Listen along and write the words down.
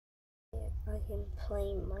him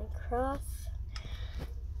playing Minecraft,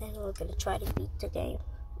 and we're gonna try to beat the game,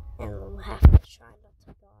 and we'll have to try not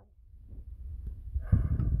to die.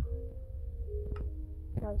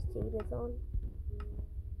 Now Seed is on.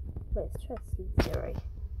 Let's try Seed 0.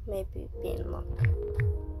 Maybe be in luck.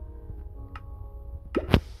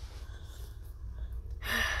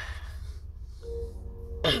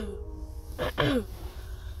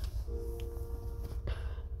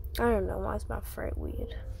 I don't know why is my throat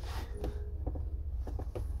weird.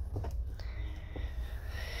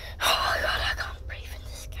 Oh my god, I can't breathe in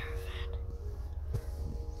this caravan.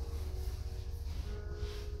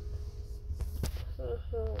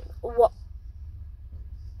 What?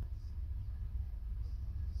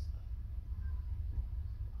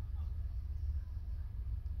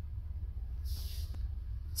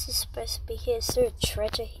 This is supposed to be here. Is there a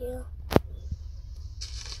treasure here?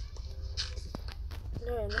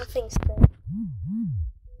 No, nothing's there.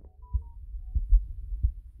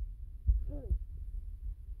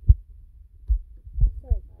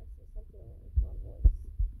 Sorry guys, there's something wrong with my voice.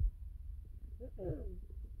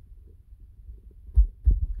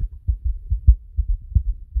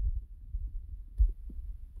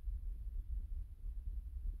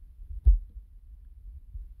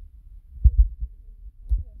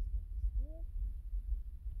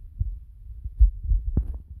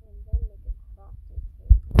 And then make a crafting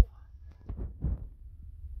table.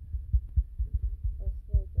 Let's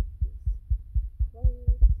go get these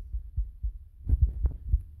plates.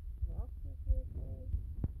 Crafting table.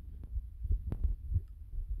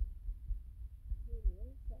 What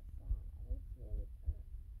is that sound? I don't see any kind.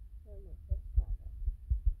 Oh my, let's try that.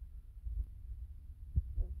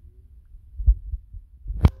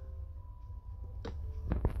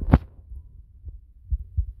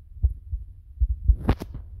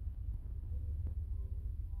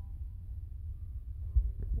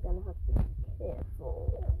 I'm gonna have to be careful.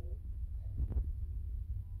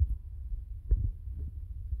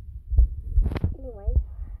 Anyway,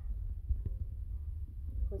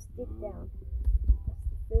 let's dig down. That's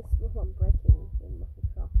the first rule I'm breaking in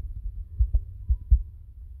Minecraft.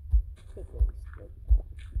 Digging straight down.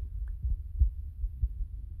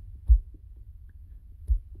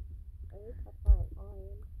 I need to find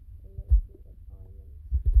iron and then I can get diamonds.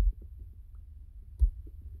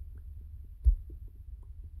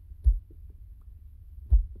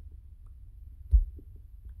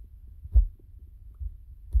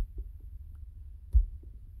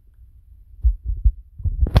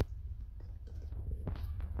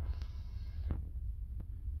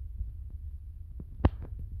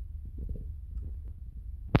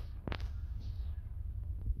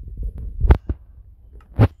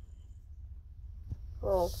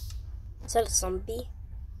 Oh, is that a zombie?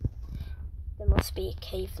 There must be a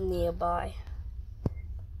cave nearby.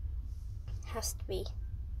 Has to be.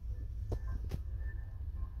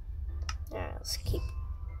 Alright, let's keep.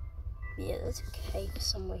 Yeah, there's a cave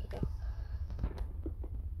somewhere here.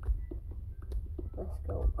 Let's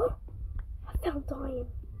go. Oh, I found iron.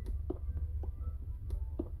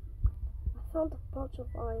 I found a bunch of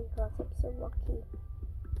iron, guys. I'm so lucky.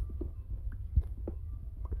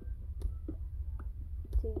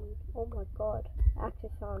 Dude, oh my god. I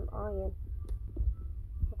actually found iron.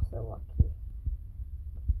 I'm so lucky.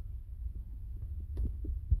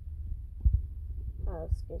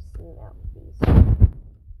 Let's go see out these.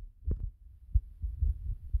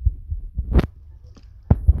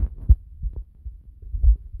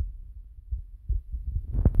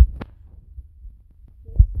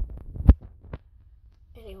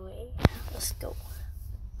 Anyway, let's go.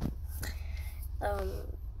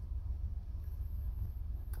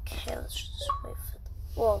 Okay, let's just wait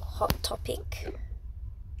for the hot topic.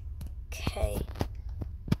 Okay.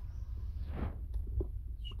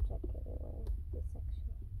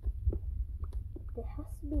 There has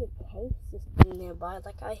to be a cave system nearby.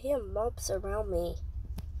 Like, I hear mobs around me.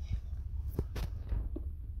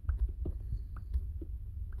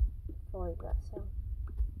 Following that sound.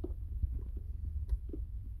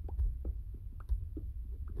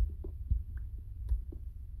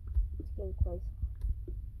 It's getting closer.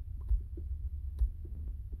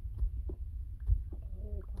 I can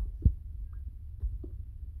hear it, guys.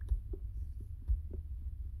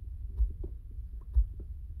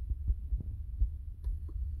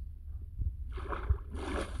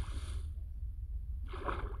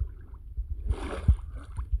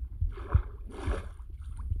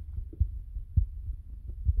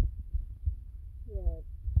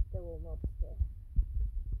 There were mobs there.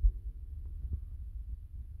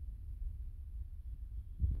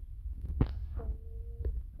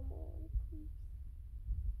 Come on, please.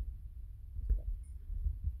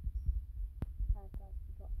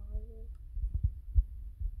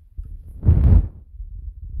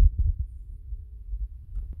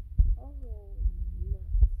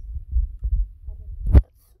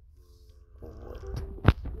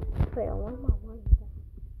 Wait, I want my one back.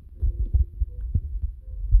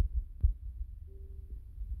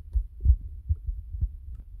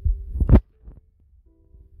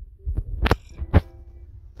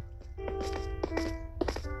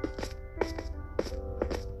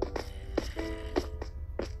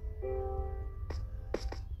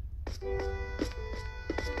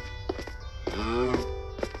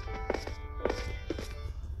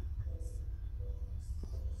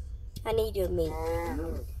 I need your meat.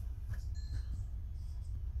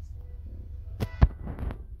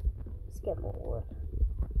 Let's get more wood.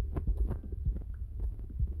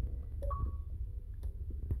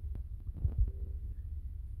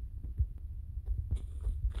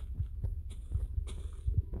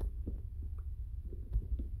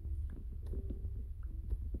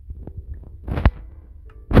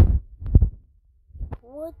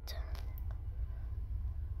 Wood.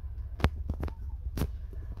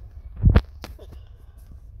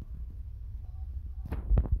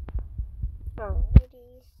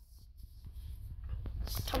 Alrighty.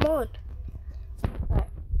 Come on. Alright.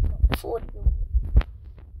 40.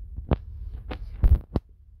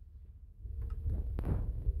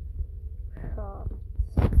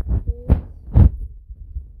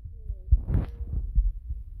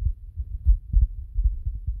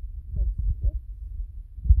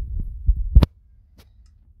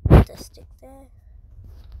 Stick there.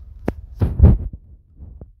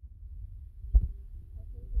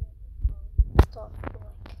 Stop,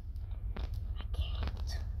 like, I can't.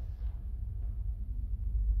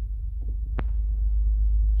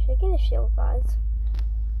 Should I get a shield, guys?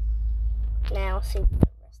 Now see the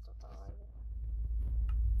rest of the iron.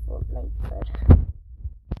 Well, later.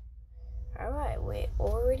 Alright, we're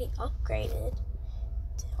already upgraded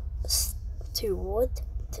to wood,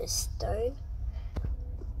 to stone,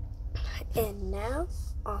 and now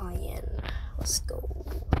iron. Let's go.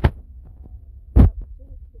 What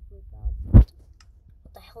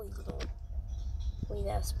the hell are you doing? Wait,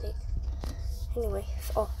 that was big. Anyway,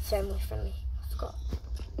 oh, family friendly. I forgot.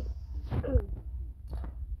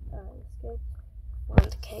 Let's go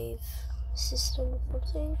find the cave system or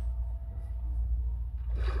something.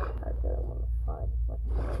 I really want to find like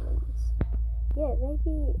diamonds. Yeah,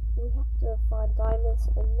 maybe we have to find diamonds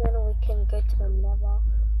and then we can go to the nether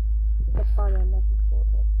and find a nether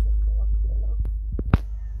portal if we're lucky enough.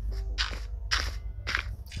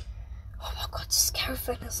 Oh my god, this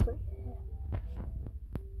caravan is right here.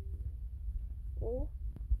 Oh,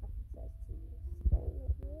 I think that's the stone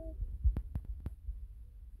right here.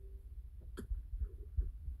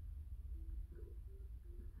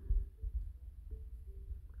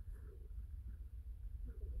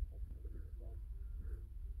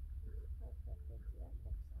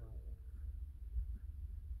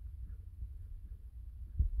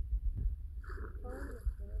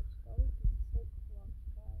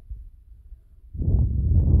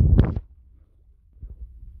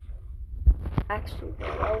 Actually, the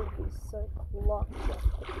road is so clutch to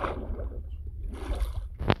find the village.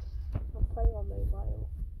 I'm playing on mobile,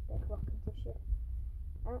 Bedrock Edition.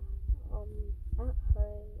 At home,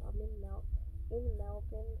 I'm in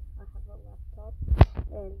Melbourne. I have a laptop,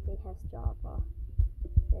 and it has Java,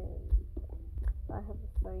 and I have a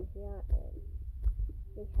phone here, and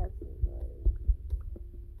it has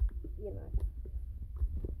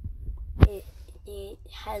it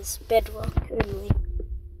has Bedrock only.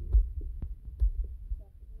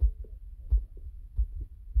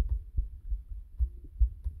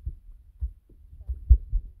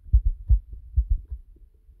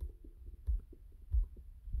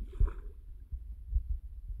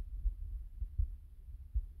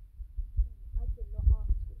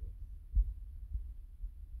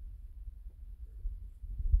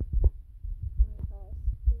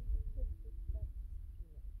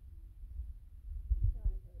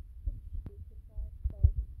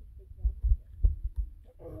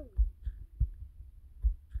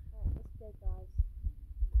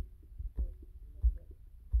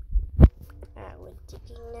 We're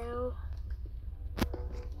digging now.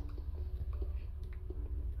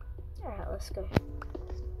 Alright, let's go.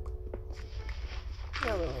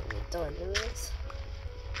 Now we need diamonds.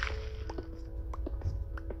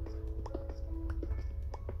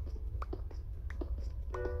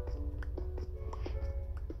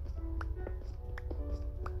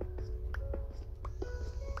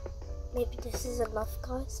 Maybe this is enough,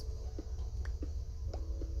 guys.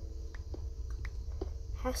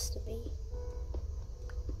 Has to be.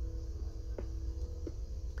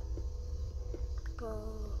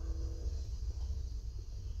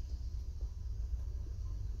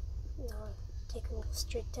 No, take a look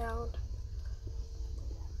straight down.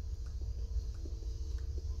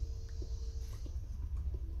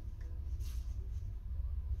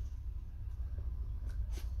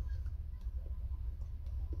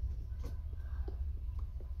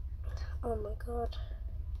 Oh my god.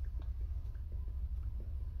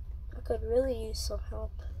 I could really use some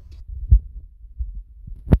help.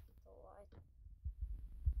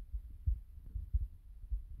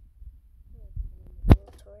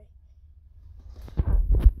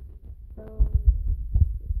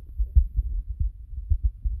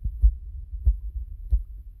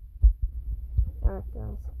 Alright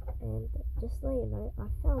guys, and just so you know, I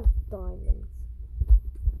found diamonds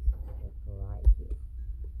right here.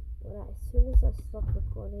 As soon as I stopped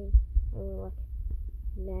recording, I was like,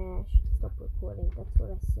 nah, I should stop recording. That's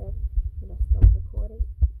what I said when I stopped recording.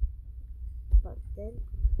 But then,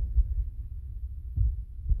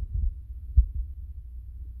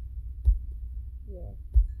 yeah.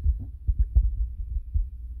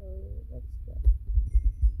 So let's go.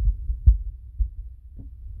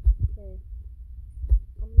 Okay.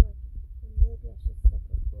 I'm like, maybe I should stop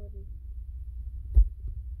recording.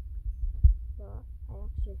 But I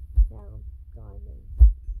actually found diamonds.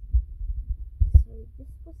 So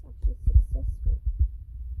this was actually successful.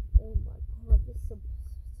 Oh my god, this is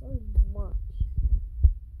so much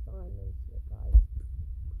diamonds here, guys.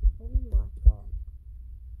 Oh my god.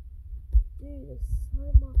 Dude, there's so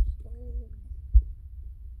much diamonds.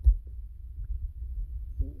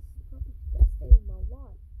 Dude, this is probably the best day of my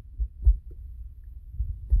life.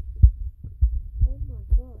 Oh my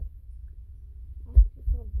god. I actually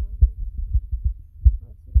found diamonds.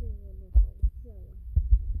 I don't even know how lucky I am.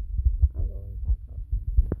 I'm going back up.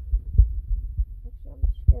 Actually, I'm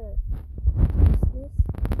just gonna use this.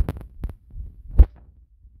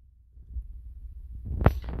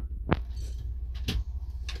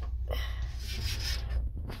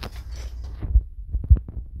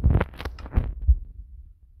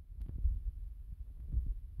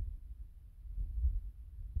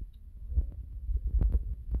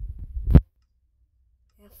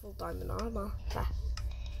 Full diamond armor.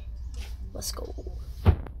 Let's go.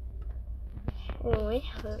 Anyway,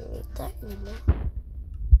 I don't need that anymore.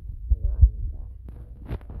 No, I need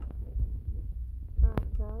that.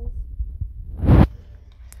 Alright, guys.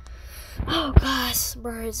 Oh, guys,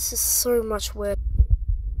 bro, this is so much work.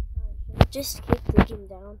 Just keep digging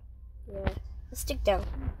down. Yeah, let's dig down.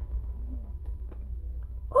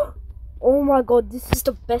 Oh my god, this is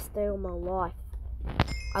the best day of my life.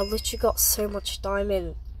 I literally got so much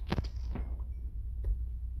diamond.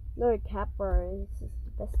 No cap, bro. This is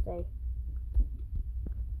the best day.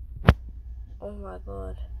 Oh my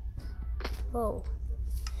god. Whoa.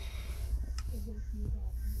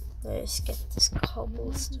 Let's get this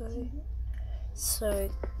cobblestone. So,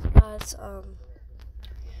 guys,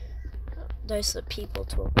 those are the people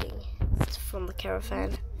talking from the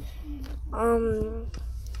caravan.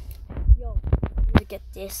 We get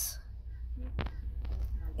this.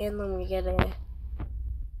 And then we get I'm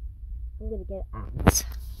gonna get an axe.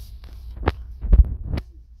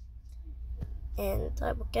 And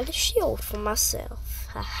I will get a shield for myself.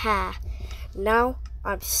 Haha. Now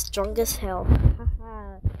I'm strong as hell.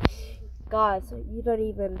 Haha. Guys, you don't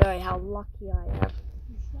even know how lucky I am.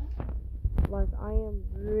 Like, I am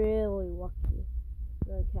really lucky.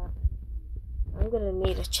 No cap. I'm gonna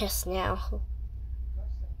need a chest now.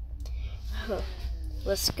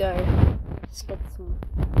 Let's go. Let's get some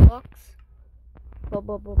blocks.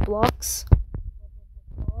 Blocks.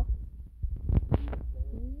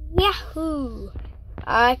 Yahoo!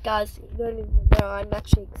 Alright guys, you don't even know, I'm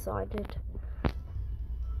actually excited.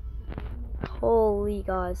 Holy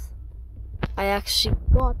guys. I actually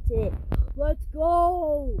got it. Let's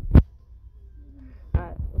go!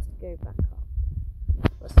 Alright, let's go back up.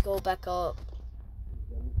 Let's go back up.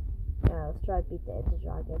 Let's try to beat the Ender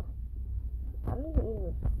Dragon. I don't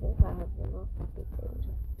even think I have enough to beat the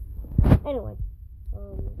Ender. Anyway,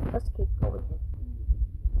 let's keep going.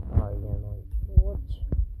 Oh yeah, my torch.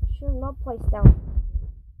 I should not place down.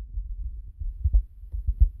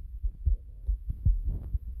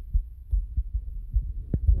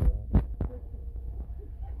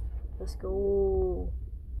 Let's go.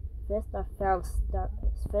 First I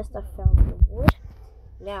found the wood,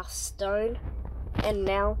 now stone, and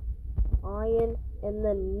now iron, and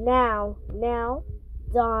then now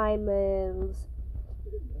diamonds.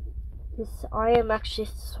 I am actually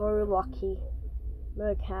so lucky.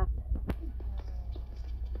 No cap.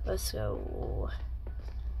 Let's go.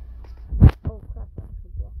 Oh crap, I have a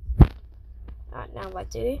block. Alright, now I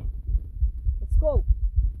do. Let's go.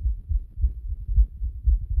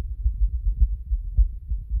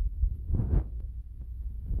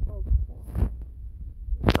 Oh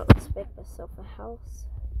crap. Let's make myself a house.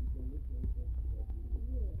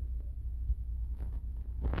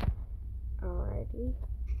 Alrighty.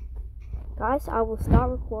 Guys, I will start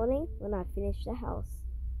recording when I finish the house.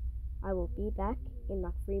 I will be back in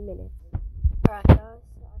like 3 minutes. Alright guys,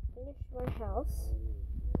 so I finished my house.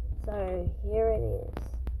 So here it is.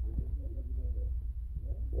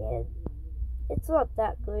 Yeah, it's not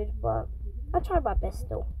that good, but I tried my best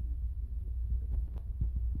still.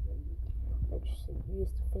 I just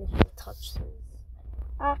used to finish the touches.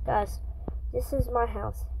 Alright guys, this is my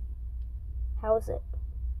house. How is it?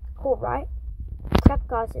 Cool, right? Crap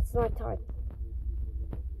guys, it's night time.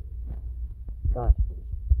 God.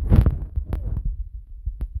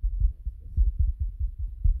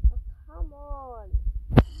 Oh, come on.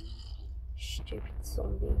 Stupid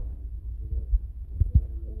zombie.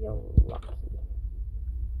 You're lucky.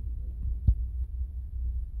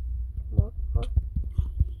 Come on, huh?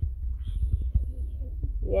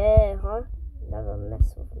 Yeah, huh? Never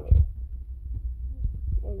mess with me.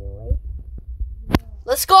 Anyway.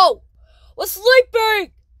 Let's go! We're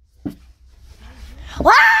sleeping!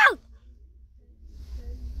 Wow!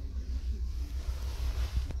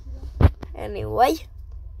 Anyway.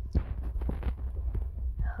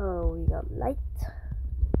 Oh, we got light.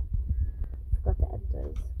 Forgot to add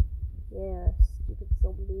those. Yeah, stupid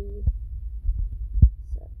zombie.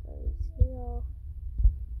 Set those here.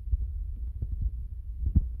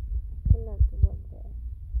 And that's the one there.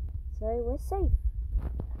 So we're safe.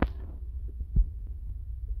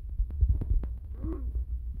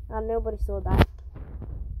 And nobody saw that.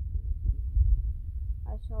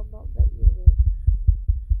 I shall not let you live.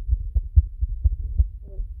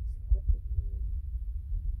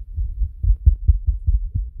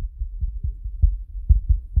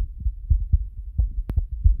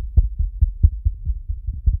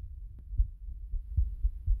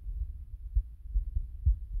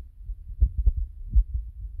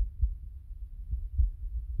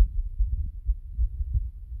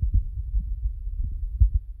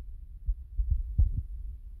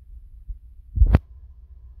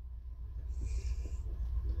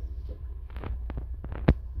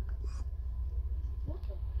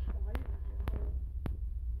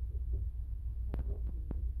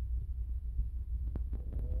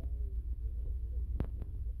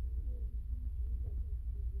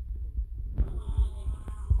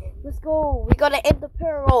 Wait, let's go. We gotta end the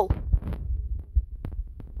peril.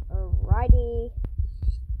 Alrighty.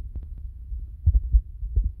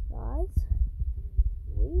 Guys,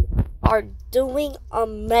 we are doing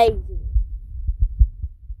amazing.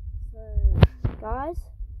 So, guys,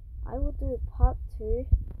 I will do part 2.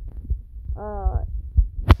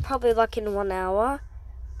 Probably like in 1 hour.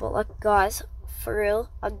 But like, guys, for real,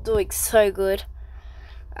 I'm doing so good.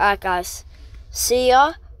 Alright, guys. See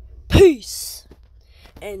ya. Peace.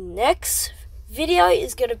 And next video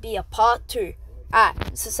is going to be a part 2.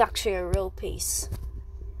 This is actually a real piece.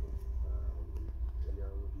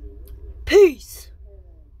 Peace.